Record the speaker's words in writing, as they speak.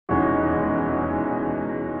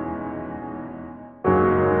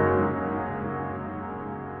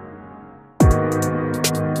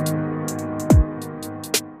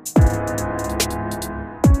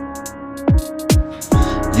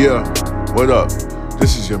Yeah, what up?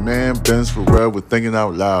 This is your man, Ben Farrell with Thinking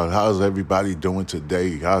Out Loud. How's everybody doing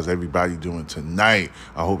today? How's everybody doing tonight?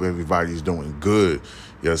 I hope everybody's doing good.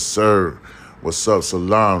 Yes, sir. What's up?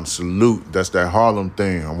 Salam, salute. That's that Harlem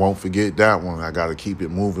thing. I won't forget that one. I got to keep it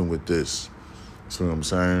moving with this. See what I'm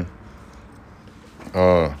saying?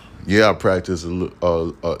 Yeah, I practice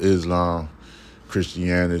Islam,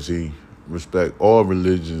 Christianity, respect all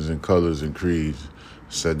religions and colors and creeds.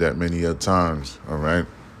 Said that many a times, all right?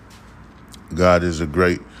 God is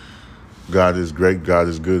great. God is great. God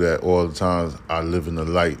is good at all the times. I live in the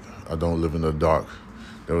light. I don't live in the dark.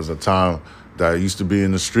 There was a time that I used to be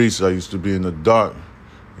in the streets. I used to be in the dark.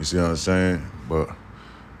 You see what I'm saying? But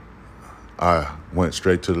I went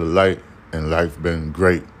straight to the light, and life been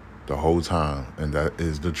great the whole time, and that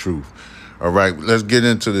is the truth. All right, let's get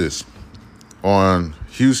into this. On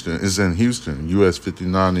Houston, it's in Houston, US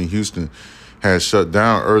 59 in Houston, had shut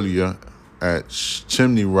down earlier at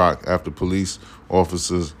Chimney Rock after police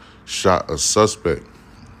officers shot a suspect.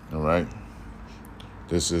 All right.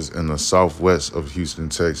 This is in the southwest of Houston,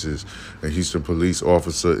 Texas. A Houston police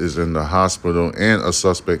officer is in the hospital, and a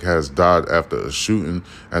suspect has died after a shooting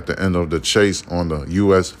at the end of the chase on the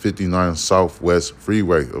US 59 Southwest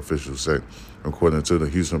Freeway, officials say. According to the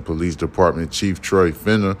Houston Police Department Chief Troy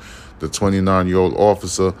Finner, the 29-year-old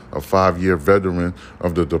officer, a 5-year veteran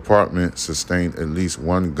of the department, sustained at least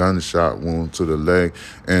one gunshot wound to the leg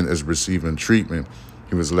and is receiving treatment.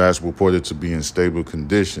 He was last reported to be in stable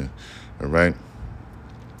condition. All right.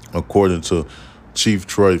 According to Chief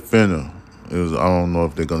Troy Finner, I don't know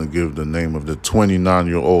if they're going to give the name of the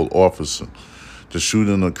 29-year-old officer. The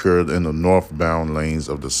shooting occurred in the northbound lanes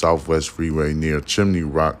of the Southwest Freeway near Chimney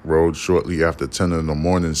Rock Road shortly after 10 in the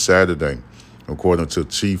morning Saturday. According to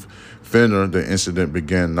Chief Finner, the incident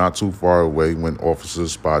began not too far away when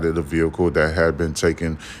officers spotted a vehicle that had been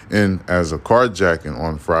taken in as a carjacking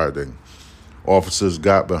on Friday. Officers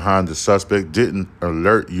got behind the suspect, didn't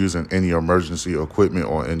alert using any emergency equipment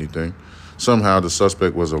or anything. Somehow the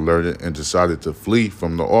suspect was alerted and decided to flee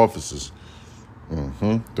from the officers.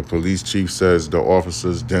 The police chief says the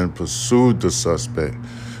officers then pursued the suspect,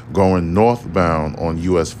 going northbound on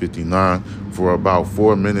US 59 for about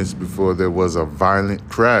 4 minutes before there was a violent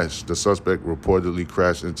crash. The suspect reportedly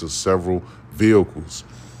crashed into several vehicles.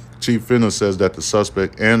 Chief Finner says that the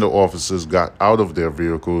suspect and the officers got out of their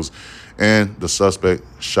vehicles, and the suspect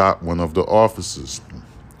shot one of the officers.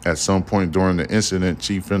 At some point during the incident,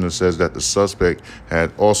 Chief Finner says that the suspect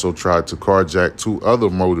had also tried to carjack 2 other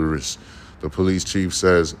motorists. The police chief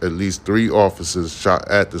says at least 3 officers shot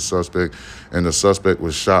at the suspect, and the suspect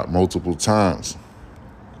was shot multiple times.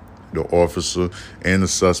 The officer and the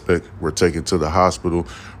suspect were taken to the hospital,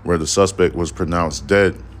 where the suspect was pronounced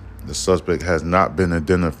dead. The suspect has not been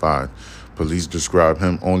identified. Police describe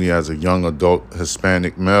him only as a young adult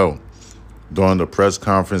Hispanic male. During the press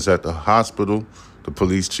conference at the hospital, the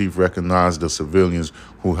police chief recognized the civilians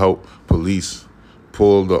who helped police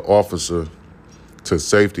pull the officer to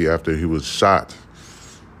safety after he was shot.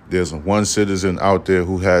 There's one citizen out there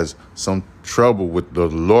who has some trouble with the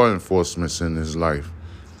law enforcement in his life.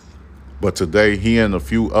 But today, he and a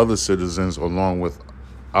few other citizens, along with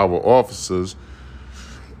our officers,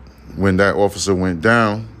 when that officer went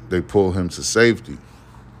down, they pulled him to safety.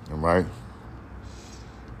 All right?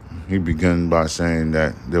 He began by saying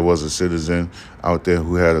that there was a citizen out there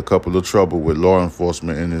who had a couple of trouble with law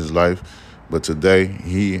enforcement in his life. But today,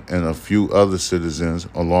 he and a few other citizens,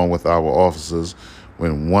 along with our officers,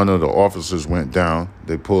 when one of the officers went down,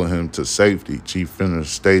 they pulled him to safety, Chief Finner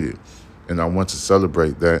stated. And I want to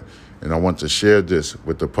celebrate that, and I want to share this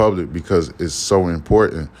with the public because it's so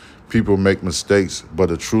important. People make mistakes,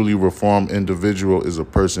 but a truly reformed individual is a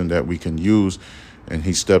person that we can use, and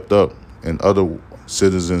he stepped up, and other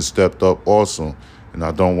citizens stepped up also. And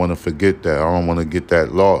I don't want to forget that. I don't want to get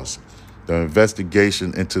that lost. The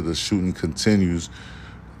investigation into the shooting continues.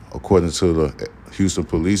 According to the Houston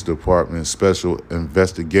Police Department, Special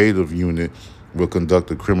Investigative Unit will conduct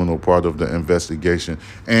the criminal part of the investigation,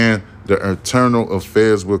 and the Internal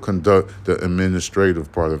Affairs will conduct the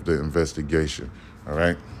administrative part of the investigation. All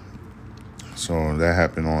right? So that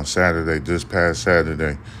happened on Saturday, this past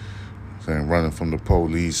Saturday. Saying running from the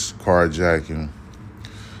police, carjacking.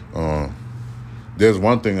 There's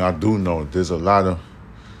one thing I do know. There's a lot of,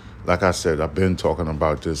 like I said, I've been talking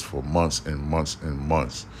about this for months and months and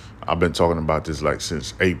months. I've been talking about this like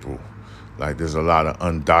since April. Like there's a lot of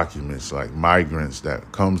undocumented, like migrants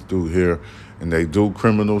that come through here and they do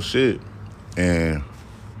criminal shit. And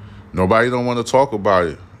nobody don't want to talk about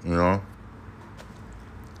it, you know?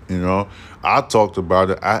 I talked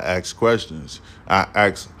about it. I asked questions. I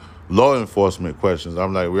asked law enforcement questions.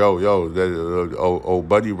 I'm like, yo, that old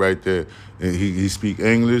buddy right there, and he speak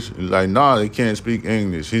English? He's like, nah, they can't speak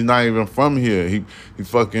English. He's not even from here. He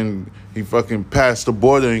fucking passed the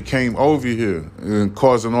border and came over here and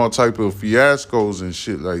causing all type of fiascos and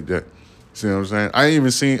shit like that. See what I'm saying? I ain't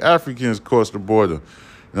even seen Africans cross the border. You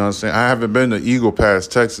know what I'm saying? I haven't been to Eagle Pass,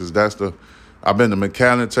 Texas. I've been to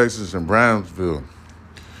McAllen, Texas, and Brownsville,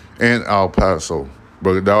 and El Paso.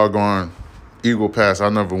 But doggone Eagle Pass, I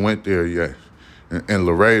never went there yet. And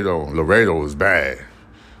Laredo is bad.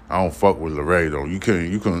 I don't fuck with Laredo. You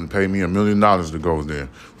couldn't pay me $1 million to go there.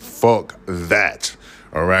 Fuck that.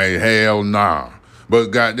 All right, hell nah. But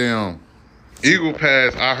goddamn, Eagle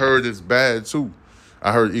Pass, I heard it's bad too.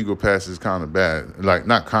 I heard Eagle Pass is kind of bad. Like,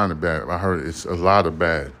 not kind of bad. I heard it's a lot of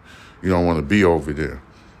bad. You don't want to be over there.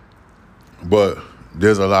 But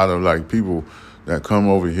there's a lot of, like, people that come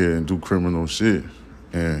over here and do criminal shit.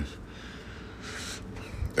 And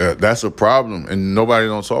that's a problem. And nobody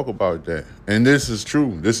don't talk about that. And this is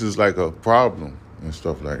true. This is like a problem and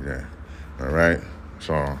stuff like that. All right?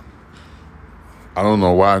 So I don't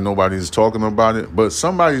know why nobody's talking about it. But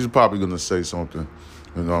somebody's probably going to say something,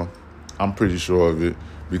 you know. I'm pretty sure of it,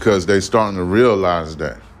 because they starting to realize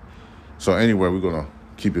that. So anyway, we're going to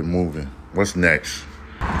keep it moving. What's next?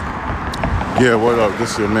 Yeah, what up?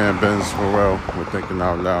 This is your man, Benz Pharrell with Thinking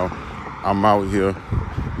Out Loud. I'm out here.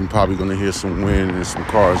 You're probably going to hear some wind and some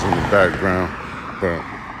cars in the background, but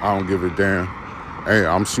I don't give a damn. Hey,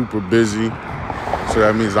 I'm super busy, so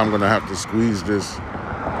that means I'm going to have to squeeze this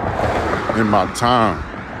in my time.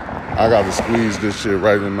 I got to squeeze this shit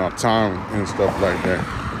right in my time and stuff like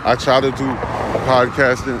that. I try to do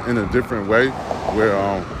podcasting in a different way where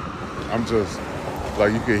I'm just,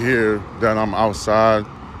 like, you can hear that I'm outside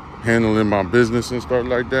handling my business and stuff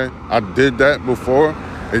like that. I did that before.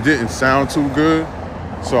 It didn't sound too good.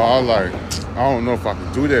 So I don't know if I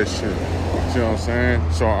can do that shit. You know what I'm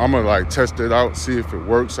saying? So I'm going to, like, test it out, see if it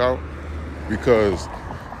works out. Because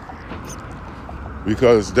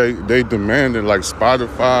they demanded, like,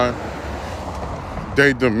 Spotify,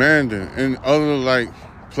 they demanded, and other, like,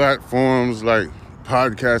 platforms, like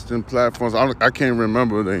podcasting platforms. I can't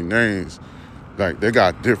remember their names. Like, they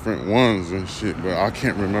got different ones and shit, but I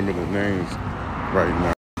can't remember the names right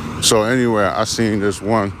now. So anyway, I seen this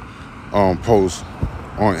one post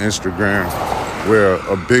on Instagram where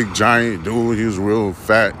a big giant dude, he was real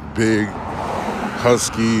fat, big,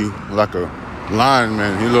 husky, like a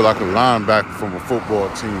lineman. He looked like a linebacker from a football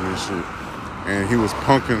team and shit. And he was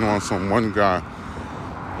punking on some one guy.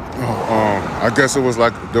 I guess it was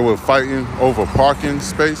like they were fighting over parking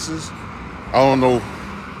spaces. I don't know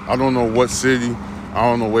what city. I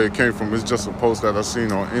don't know where it came from. It's just a post that I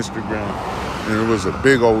seen on Instagram. And it was a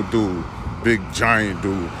big old dude, big giant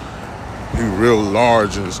dude. He real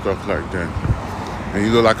large and stuff like that. And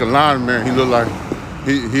he looked like a lineman. He looked like,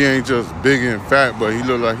 he ain't just big and fat, but he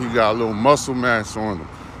looked like he got a little muscle mass on him.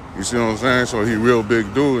 You see what I'm saying? So he real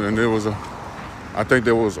big dude. And I think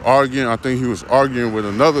they was arguing. I think he was arguing with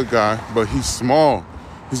another guy, but he's small.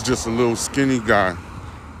 He's just a little skinny guy.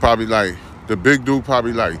 Probably like, the big dude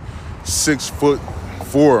probably like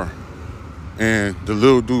 6'4", and the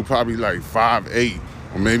little dude probably like 5'8",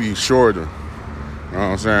 or maybe shorter. You know what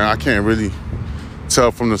I'm saying? I can't really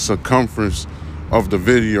tell from the circumference of the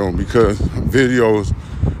video, because videos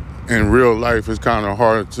in real life is kind of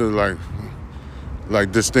hard to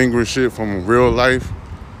like distinguish it from real life.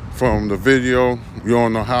 From the video, you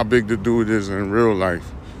don't know how big the dude is in real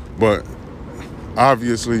life. But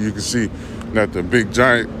obviously you can see that the big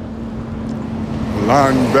giant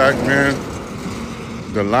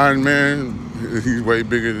the lineman, he's way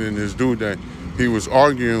bigger than this dude that he was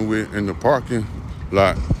arguing with in the parking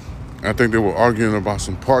lot. I think they were arguing about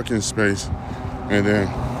some parking space, and then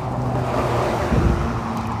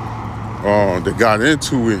they got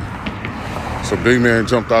into it. So big man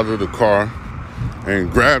jumped out of the car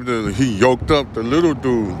and grabbed it. He yoked up the little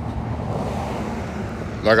dude.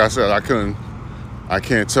 Like I said, I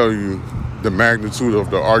can't tell you the magnitude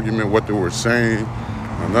of the argument, what they were saying,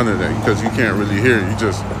 or none of that, because you can't really hear it. You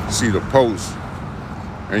just see the post.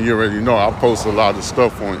 And you already know I post a lot of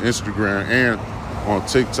stuff on Instagram and on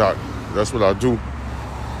TikTok. That's what I do.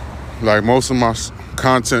 Like, most of my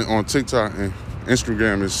content on TikTok and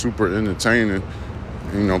Instagram is super entertaining.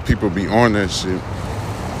 You know, people be on that shit.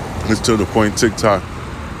 It's to the point TikTok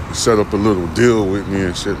set up a little deal with me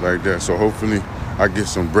and shit like that. So hopefully I get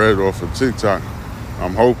some bread off of TikTok.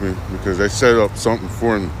 I'm hoping, because they set up something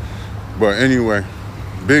for me. But anyway,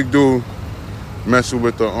 big dude messing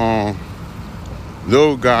with the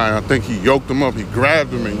little guy. I think he yoked him up. He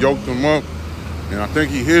grabbed him and yoked him up, and I think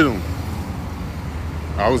he hit him.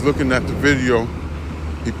 I was looking at the video,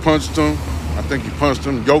 He punched him. I think he punched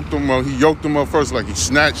him, yoked him up. He yoked him up first, like he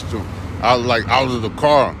snatched him out of the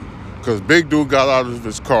car. Because big dude got out of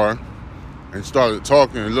his car and started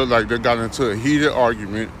talking. It looked like they got into a heated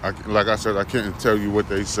argument. Like I said, I can't tell you what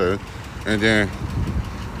they said. And then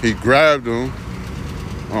he grabbed him.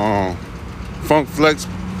 Funk Flex,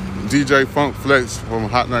 DJ Funk Flex from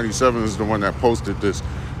Hot 97 is the one that posted this.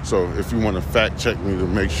 So if you want to fact check me to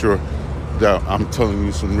make sure that I'm telling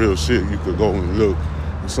you some real shit, you could go and look.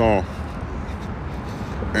 So,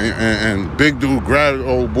 and big dude grabbed the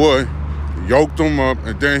old boy, yoked him up,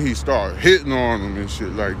 and then he started hitting on him and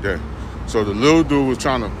shit like that. So the little dude was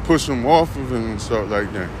trying to push him off of him and stuff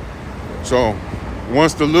like that. So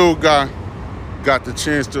once the little guy got the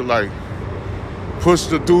chance to like push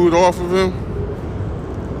the dude off of him,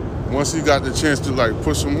 once he got the chance to like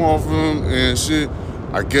push him off of him and shit,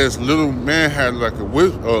 I guess little man had like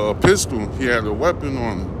a pistol. He had a weapon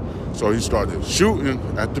on him. So he started shooting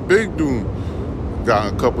at the big dude.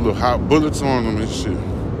 Got a couple of hot bullets on him and shit.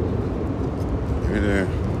 And then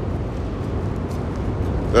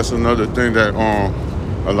that's another thing that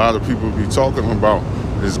a lot of people be talking about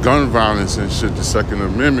is gun violence and shit, the Second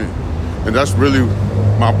Amendment. And that's really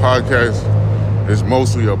my podcast is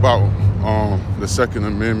mostly about the Second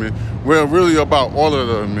Amendment. Well, really about all of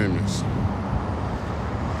the amendments.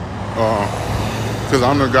 Because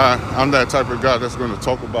I'm that type of guy that's going to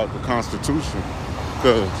talk about the Constitution.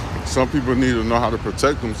 Because some people need to know how to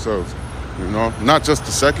protect themselves, you know? Not just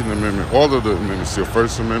the Second Amendment, all of the amendments. Your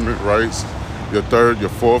First Amendment rights, your Third, your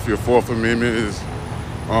Fourth. Your Fourth Amendment is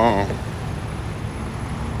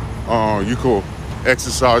you could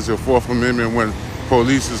exercise your Fourth Amendment when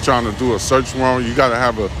police is trying to do a search warrant. You got to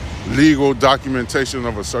have a legal documentation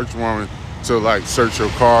of a search warrant to like search your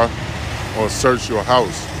car or search your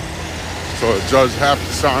house. So a judge have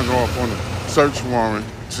to sign off on a search warrant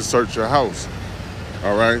to search your house.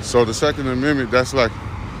 All right. So the Second Amendment, that's like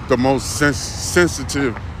the most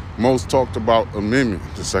sensitive, most talked about amendment,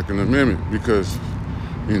 the Second Amendment, because,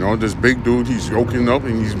 you know, this big dude, he's yoking up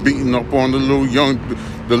and he's beating up on the little young,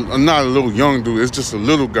 not a little young dude, it's just a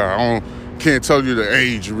little guy. Can't tell you the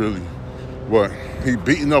age really, but he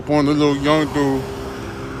beating up on the little young dude,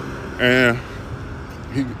 and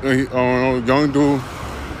young dude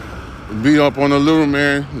beat up on the little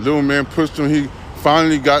man. Little man pushed him. He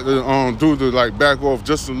finally got the dude to like back off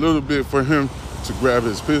just a little bit for him to grab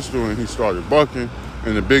his pistol, and he started bucking,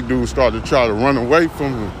 and the big dude started to try to run away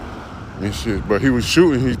from him and shit. But he was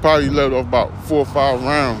shooting. He probably let off about 4 or 5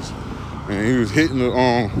 rounds, and he was hitting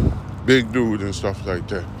the big dude and stuff like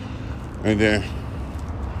that. And then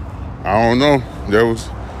I don't know. There was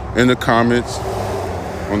in the comments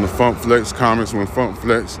on the Funk Flex comments when Funk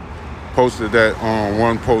Flex posted that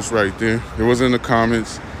one post right there. It was in the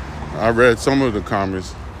comments. I read some of the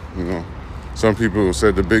comments. You know, some people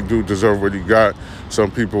said the big dude deserved what he got.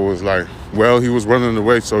 Some people was like, well, he was running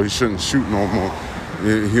away, so he shouldn't shoot no more.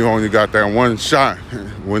 He only got that one shot.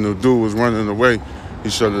 When the dude was running away,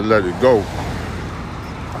 he should have let it go.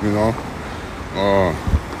 You know.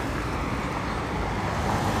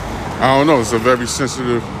 I don't know, it's a very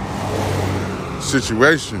sensitive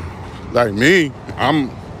situation. Like me, I'm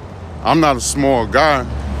not a small guy,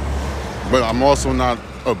 but I'm also not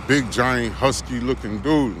a big, giant, husky-looking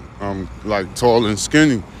dude. I'm like tall and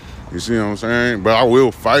skinny, you see what I'm saying? But I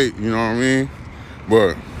will fight, you know what I mean?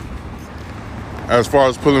 But as far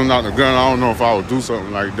as pulling out the gun, I don't know if I would do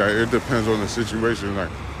something like that. It depends on the situation. Like,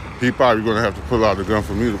 he probably gonna have to pull out the gun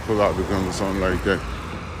for me to pull out the gun or something like that.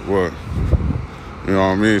 But you know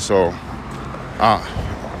what I mean? So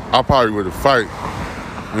I probably would fight.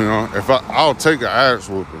 You know, if I'll take an ass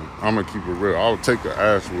whooping. I'm gonna keep it real. I'll take an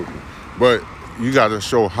ass whooping. But you gotta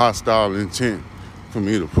show hostile intent for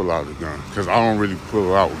me to pull out a gun. Cause I don't really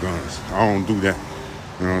pull out guns. I don't do that.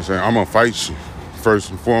 You know what I'm saying? I'm gonna fight you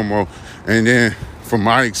first and foremost. And then from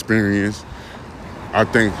my experience, I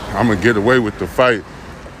think I'm gonna get away with the fight.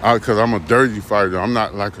 Cause I'm a dirty fighter. I'm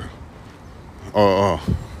not like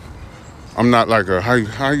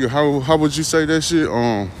how would you say that shit?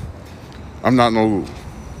 I'm not no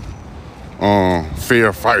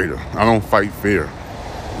fair fighter. I don't fight fair.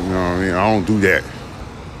 You know what I mean? I don't do that.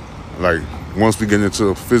 Like, once we get into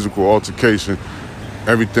a physical altercation,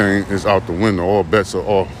 everything is out the window. All bets are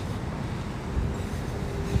off.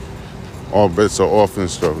 All bets are off and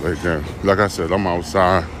stuff like that. Like I said, I'm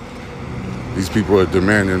outside. These people are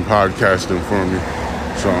demanding podcasting from me.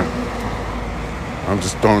 So I'm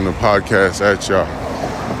just throwing the podcast at y'all.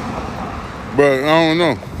 But I don't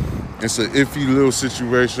know. It's an iffy little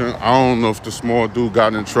situation. I don't know if the small dude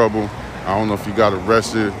got in trouble. I don't know if he got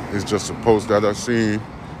arrested. It's just a post that I seen.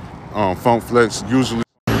 Funk Flex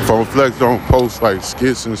Funk Flex don't post like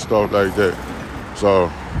skits and stuff like that.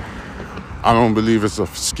 So I don't believe it's a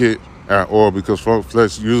skit at all, because Funk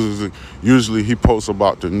Flex usually he posts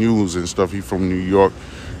about the news and stuff. He from New York,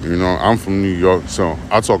 you know. I'm from New York, so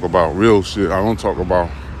I talk about real shit. I don't talk about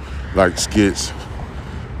like skits.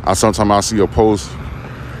 Sometimes I see a post,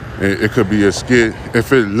 and it could be a skit.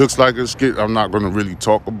 If it looks like a skit, I'm not gonna really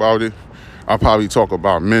talk about it. I'll probably talk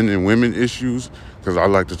about men and women issues, because I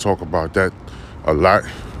like to talk about that a lot,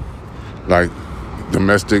 like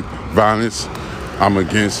domestic violence. I'm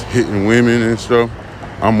against hitting women and stuff.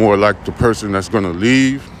 I'm more like the person that's gonna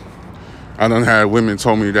leave. I done had women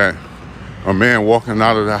told me that a man walking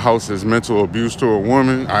out of the house is mental abuse to a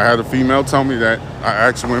woman. I had a female tell me that. I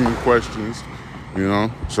asked women questions, you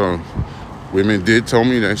know. So women did tell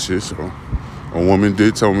me that shit. So a woman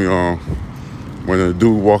did tell me when a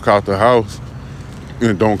dude walk out the house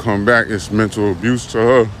and don't come back, it's mental abuse to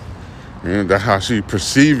her. And that's how she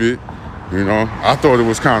perceive it, you know. I thought it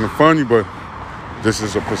was kind of funny, but this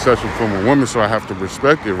is a perception from a woman, so I have to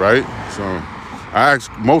respect it, right? So I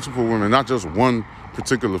asked multiple women, not just one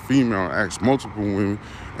particular female. I asked multiple women,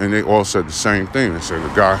 and they all said the same thing. They said,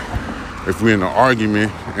 the guy, if we're in an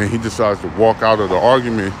argument and he decides to walk out of the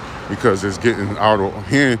argument because it's getting out of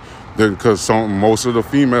hand, then because most of the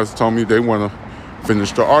females told me they want to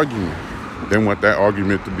finish the argument. They want that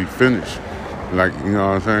argument to be finished. Like, you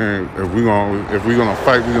know what I'm saying? If we're gonna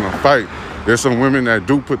fight, we're gonna fight. There's some women that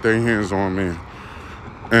do put their hands on men.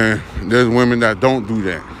 And there's women that don't do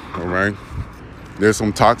that, all right? There's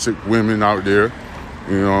some toxic women out there,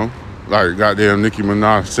 you know, like goddamn Nicki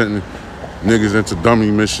Minaj sending niggas into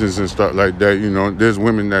dummy missions and stuff like that, you know. There's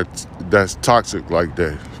women that's toxic like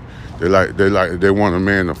that. They want a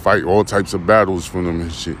man to fight all types of battles for them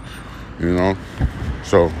and shit, you know.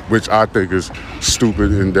 So, which I think is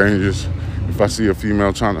stupid and dangerous. If I see a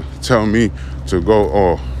female trying to tell me to go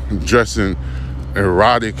or dressing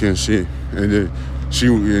erotic and shit, and then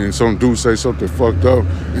some dude say something fucked up,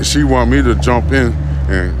 and she want me to jump in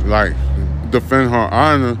and like defend her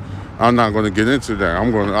honor, I'm not gonna get into that.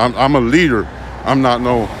 I'm a leader. I'm not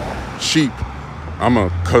no sheep. I'm gonna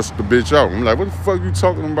cuss the bitch out. I'm like, what the fuck you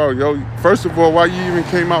talking about, yo? First of all, why you even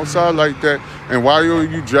came outside like that? And why are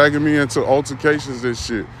you dragging me into altercations and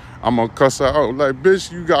shit? I'm gonna cuss her out. Like,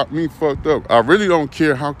 bitch, you got me fucked up. I really don't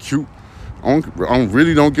care how cute. I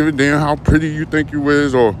really don't give a damn how pretty you think you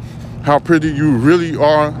is or how pretty you really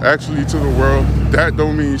are actually to the world. That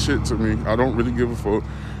don't mean shit to me. I don't really give a fuck.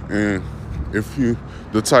 And if you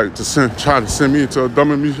the type to try to send me into a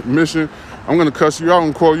dummy mission, I'm gonna cuss you out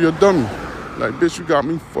and call you a dummy. Like, bitch, you got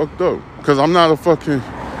me fucked up. Because I'm not a fucking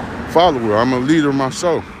follower. I'm a leader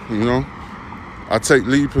myself, you know. I take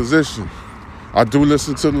lead position. I do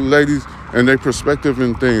listen to the ladies and their perspective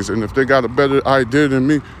in things. And if they got a better idea than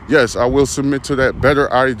me, yes, I will submit to that better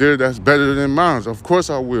idea that's better than mine. Of course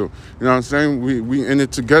I will. You know what I'm saying? We in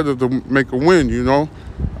it together to make a win, you know.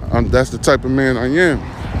 That's the type of man I am,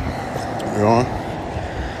 you know.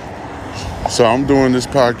 So I'm doing this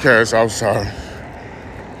podcast outside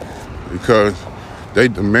because they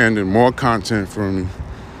demanded more content from me.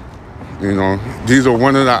 You know, these are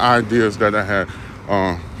one of the ideas that I had.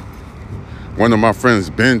 One of my friends,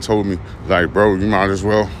 Ben, told me, like, bro, you might as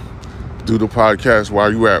well do the podcast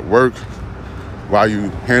while you at work, while you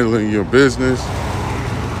handling your business,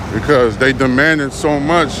 because they demanded so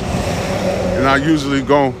much. And I usually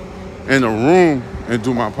go in a room and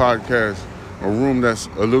do my podcast, a room that's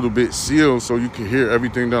a little bit sealed so you can hear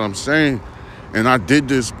everything that I'm saying. And I did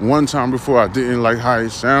this one time before. I didn't like how it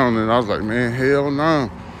sounded, and I was like, man, hell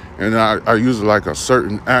no. And I use like a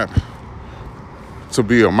certain app to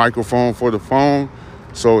be a microphone for the phone,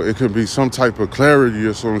 so it could be some type of clarity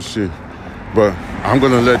or some shit. But I'm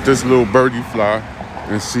gonna let this little birdie fly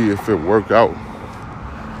and see if it work out.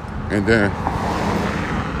 And then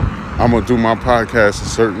I'm gonna do my podcast a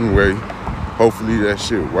certain way. Hopefully that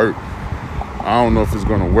shit work. I don't know if it's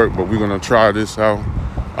gonna work, but we're gonna try this out.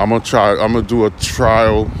 I'm gonna do a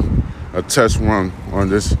test run on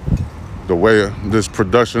this, the way this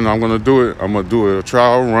production I'm gonna do it. I'm gonna do a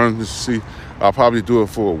trial run to see. I'll probably do it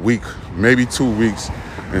for a week, maybe 2 weeks,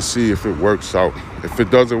 and see if it works out. If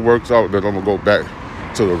it doesn't work out, then I'm gonna go back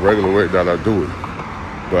to the regular way that I do it.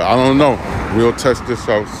 But I don't know. We'll test this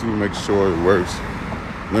out, see, make sure it works.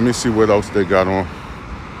 Let me see what else they got on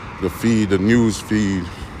the feed, the news feed.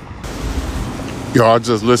 Yo, I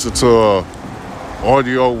just listened to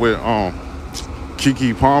audio with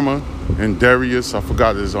Keke Palmer and Darius. I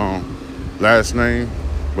forgot his last name,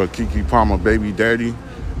 but Keke Palmer, baby daddy.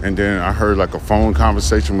 And then I heard like a phone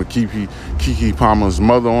conversation with Keke Palmer's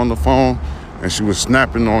mother on the phone, and she was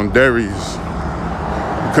snapping on Darius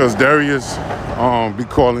because Darius be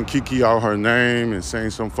calling Kiki out her name and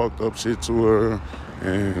saying some fucked up shit to her.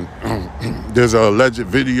 And there's an alleged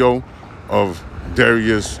video of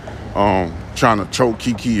Darius trying to choke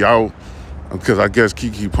Kiki out because I guess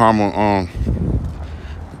Keke Palmer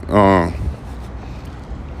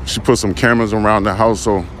she put some cameras around the house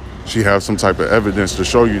so she has some type of evidence to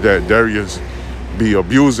show you that Darius be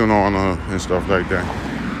abusing on her and stuff like that.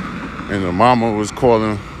 And the mama was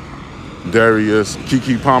calling Darius,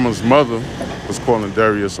 Keke Palmer's mother was calling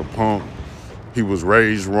Darius a punk. He was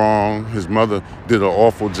raised wrong. His mother did an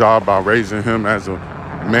awful job by raising him as a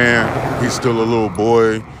man. He's still a little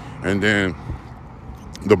boy. And then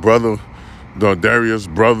the Darius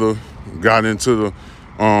brother got into the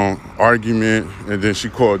argument, and then she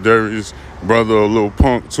called Darius' brother a little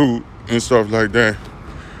punk too and stuff like that.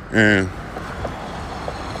 And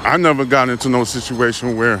I never got into no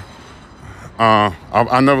situation where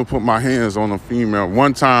I never put my hands on a female.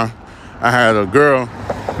 One time I had a girl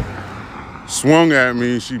swung at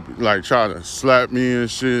me. She like tried to slap me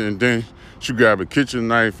and shit, and then she grabbed a kitchen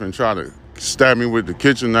knife and tried to stab me with the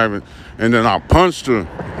kitchen knife, and then I punched her.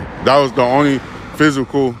 That was the only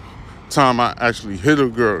physical time I actually hit a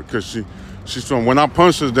girl, because she's from, when I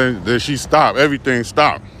punched her, then she stopped. Everything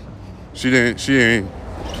stopped. She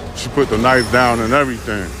put the knife down and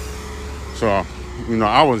everything. So, you know,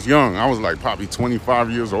 I was young. I was like probably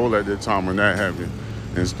 25 years old at that time when that happened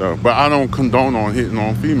and stuff. But I don't condone on hitting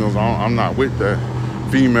on females. I'm not with that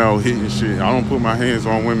female hitting shit. I don't put my hands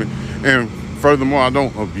on women. And furthermore, I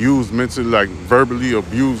don't abuse, mentally, like verbally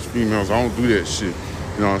abuse females. I don't do that shit.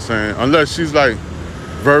 You know what I'm saying? Unless she's like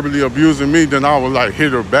verbally abusing me, then I would like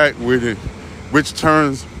hit her back with it, which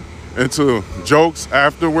turns into jokes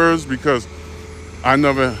afterwards, because I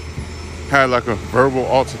never had like a verbal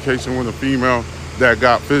altercation with a female that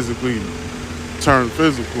got turned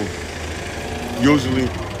physical. Usually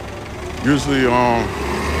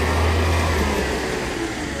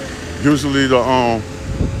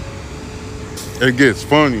it gets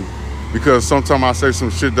funny, because sometimes I say some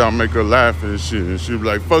shit that'll make her laugh and shit, and she'll be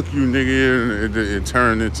like, fuck you, nigga, and it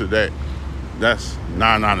turned into that. That's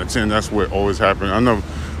 9 out of 10. That's what always happened. I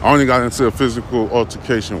only got into a physical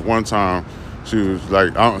altercation one time. She was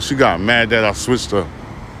like, she got mad that I switched the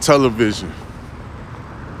television.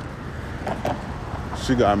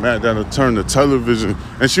 She got mad that I turned the television,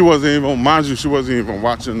 and she wasn't even, mind you, she wasn't even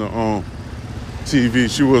watching the TV.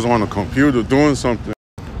 She was on the computer doing something.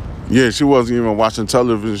 Yeah, she wasn't even watching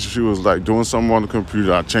television. She was like doing something on the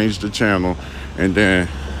computer. I changed the channel, and then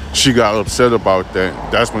she got upset about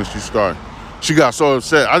that. That's when she started. She got so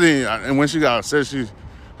upset. And when she got upset, she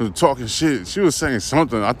was talking shit. She was saying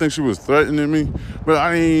something. I think she was threatening me, but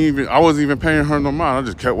I wasn't even paying her no mind. I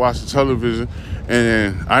just kept watching television, and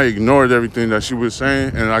then I ignored everything that she was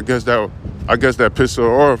saying, and I guess that pissed her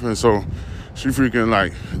off, and so she freaking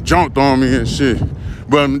like jumped on me and shit.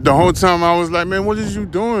 But the whole time I was like, man, what is you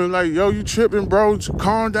doing? Like, yo, you tripping, bro.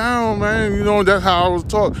 Calm down, man. You know, that's how I was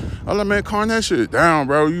talking. I was like, man, calm that shit down,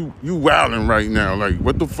 bro. You wilding right now. Like,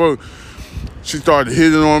 what the fuck? She started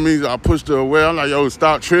hitting on me. I pushed her away. I'm like, yo,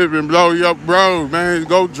 stop tripping, blow you up, bro. Man,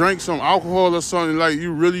 go drink some alcohol or something. Like,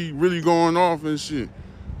 you really, really going off and shit.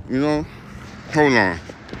 You know? Hold on.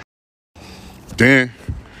 Then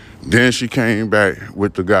she came back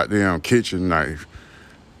with the goddamn kitchen knife,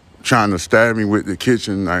 trying to stab me with the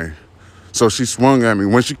kitchen knife. So she swung at me.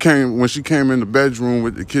 When she came in the bedroom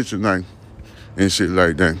with the kitchen knife and shit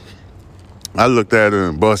like that, I looked at her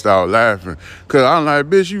and bust out laughing, because I'm like,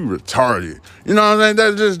 bitch, you retarded. You know what I'm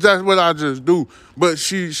saying? That's what I just do. But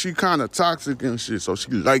she kind of toxic and shit, so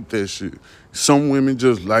she like that shit. Some women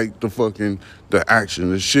just like the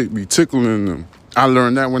action. The shit be tickling them. I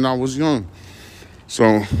learned that when I was young.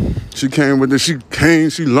 So she came with it. She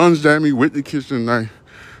lunged at me with the kitchen knife.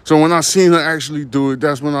 So when I seen her actually do it,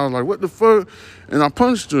 that's when I was like, what the fuck? And I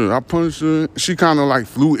punched her. She kind of like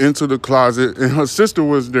flew into the closet, and her sister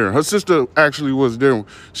was there. Her sister actually was there.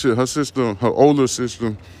 Shit, her older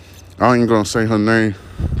sister, I ain't gonna say her name,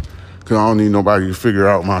 because I don't need nobody to figure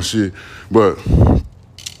out my shit. But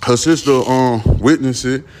her sister witnessed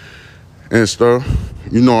it and stuff.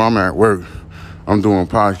 You know, I'm at work. I'm doing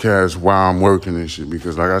podcasts while I'm working and shit,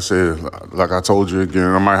 because like I said, like I told you again,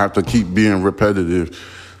 I might have to keep being repetitive.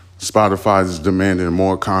 Spotify is demanding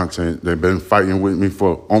more content. They've been fighting with me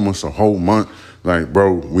for almost a whole month. Like,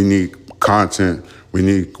 bro, we need content. We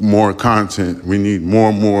need more content. We need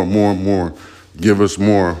more. Give us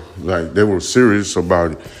more. Like, they were serious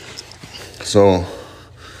about it. So,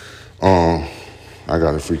 I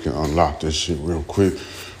gotta freaking unlock this shit real quick.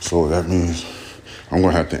 So that means I'm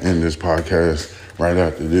gonna have to end this podcast right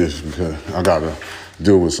after this, because I gotta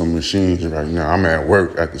deal with some machines right now. I'm at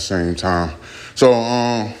work at the same time. So,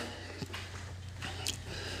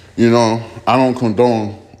 you know, I don't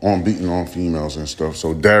condone on beating on females and stuff.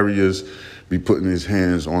 So Darius be putting his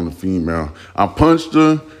hands on the female. I punched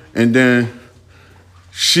her, and then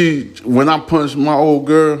when I punched my old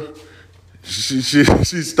girl, she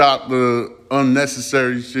stopped the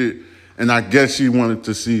unnecessary shit, and I guess she wanted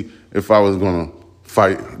to see if I was gonna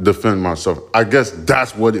defend myself. I guess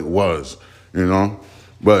that's what it was, you know?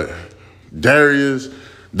 But Darius,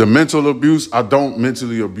 the mental abuse, I don't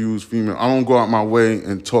mentally abuse female. I don't go out my way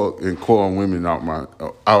and talk and call women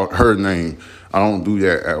out her name. I don't do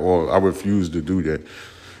that at all. I refuse to do that.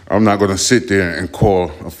 I'm not gonna sit there and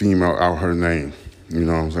call a female out her name. You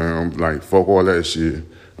know what I'm saying? I'm like, fuck all that shit.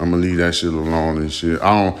 I'm gonna leave that shit alone and shit.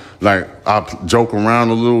 I joke around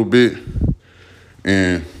a little bit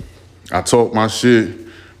and I talk my shit,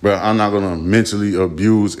 but I'm not gonna mentally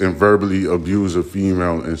abuse and verbally abuse a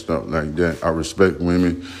female and stuff like that. I respect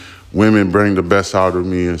women. Women bring the best out of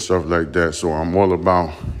me and stuff like that. So I'm all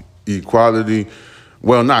about equality.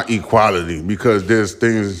 Well, not equality, because there's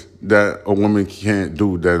things that a woman can't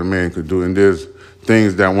do that a man could do, and there's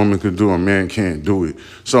things that women could do, a man can't do it.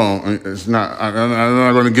 So it's not, I'm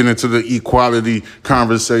not gonna get into the equality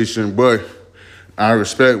conversation, but I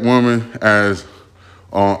respect women as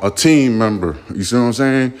a team member. You see what I'm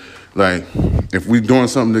saying? Like, if we doing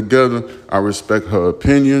something together, I respect her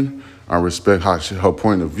opinion, I respect her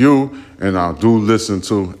point of view, and I do listen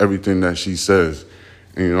to everything that she says,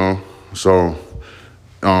 you know? So,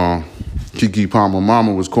 Keke Palmer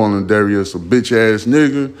mama was calling Darius a bitch-ass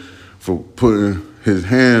nigga for putting his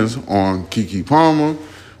hands on Keke Palmer,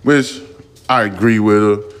 which I agree with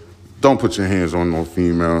her. Don't put your hands on no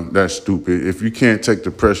female. That's stupid. If you can't take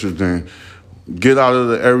the pressure, then get out of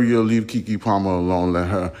the area, leave Keke Palmer alone, let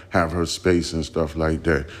her have her space and stuff like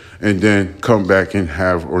that. And then come back and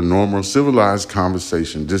have a normal, civilized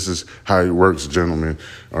conversation. This is how it works, gentlemen.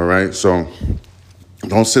 All right? So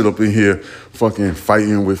don't sit up in here fucking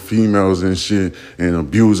fighting with females and shit and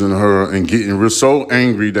abusing her and getting so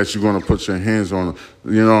angry that you're gonna put your hands on her.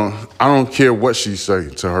 You know, I don't care what she say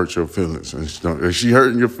to hurt your feelings. And if she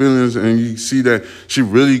hurting your feelings and you see that she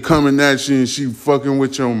really coming at you and she fucking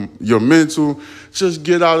with your mental, just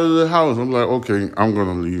get out of the house. I'm like, okay, I'm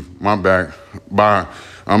gonna leave. My back. Bye.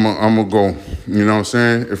 I'm gonna go. You know what I'm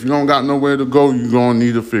saying? If you don't got nowhere to go, you're gonna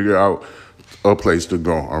need to figure out a place to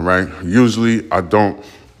go, all right? Usually I don't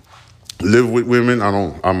live with women.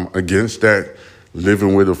 I'm against that.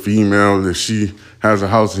 Living with a female, if she has a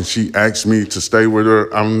house and she asks me to stay with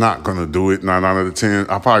her, I'm not gonna do it 9 out of 10.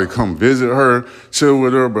 I'll probably come visit her, chill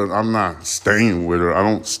with her, but I'm not staying with her. I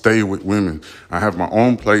don't stay with women. I have my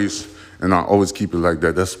own place and I always keep it like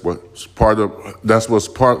that. That's what's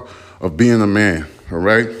part of being a man, all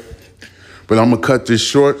right? But I'm gonna cut this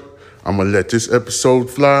short. I'm gonna let this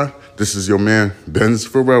episode fly. This is your man, Benz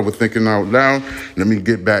Pharrell with Thinking Out Loud. Let me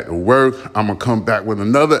get back to work. I'm going to come back with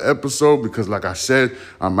another episode because, like I said,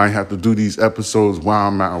 I might have to do these episodes while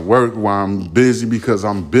I'm at work, while I'm busy, because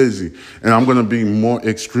I'm busy. And I'm going to be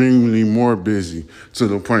extremely more busy to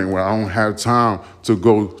the point where I don't have time to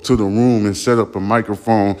go to the room and set up a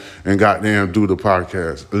microphone and goddamn do the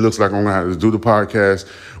podcast. It looks like I'm going to have to do the podcast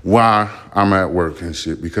while I'm at work and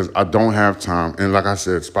shit because I don't have time. And like I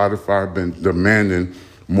said, Spotify been demanding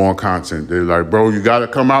more content. They're like, bro, you got to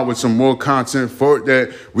come out with some more content for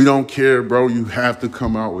that. We don't care, bro. You have to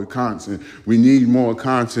come out with content. We need more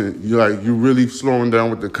content. You're really slowing down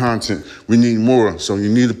with the content. We need more. So you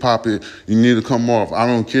need to pop it. You need to come off. I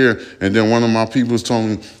don't care. And then one of my people told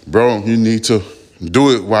me, bro, you need to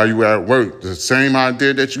do it while you're at work. The same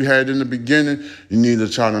idea that you had in the beginning, you need to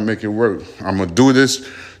try to make it work. I'm going to do this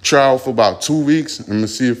trial for about 2 weeks. I'm gonna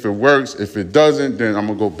see if it works. If it doesn't, then I'm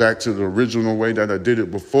gonna go back to the original way that I did it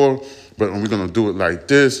before, but we're gonna do it like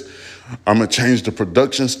this. I'm gonna change the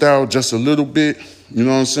production style just a little bit, you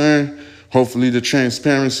know what I'm saying? Hopefully the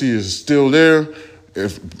transparency is still there.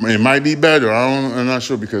 If it might be better, I'm not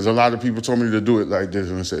sure, because a lot of people told me to do it like this,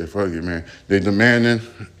 and I said, fuck it, man. They demanding,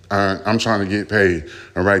 I'm trying to get paid.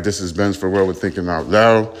 All right, this is Benz Pharrell with Thinking Out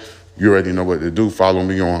Loud. You already know what to do. Follow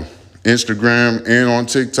me on Instagram and on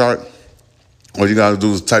TikTok. All you gotta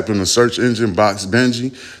do is type in the search engine, Box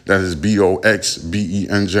Benji. That is BoxBenji,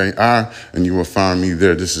 and you will find me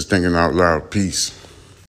there. This is Thinking Out Loud. Peace.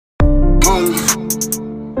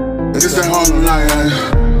 It's that Harlem night.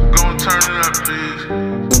 Gon' turn it up, please.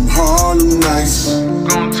 Them Harlem nights.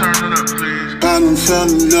 Gon' turn it up, please. I done fell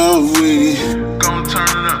in love with it. Gon' turn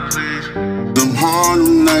it up, please. Them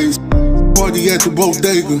Harlem nights. Party at the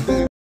bodega.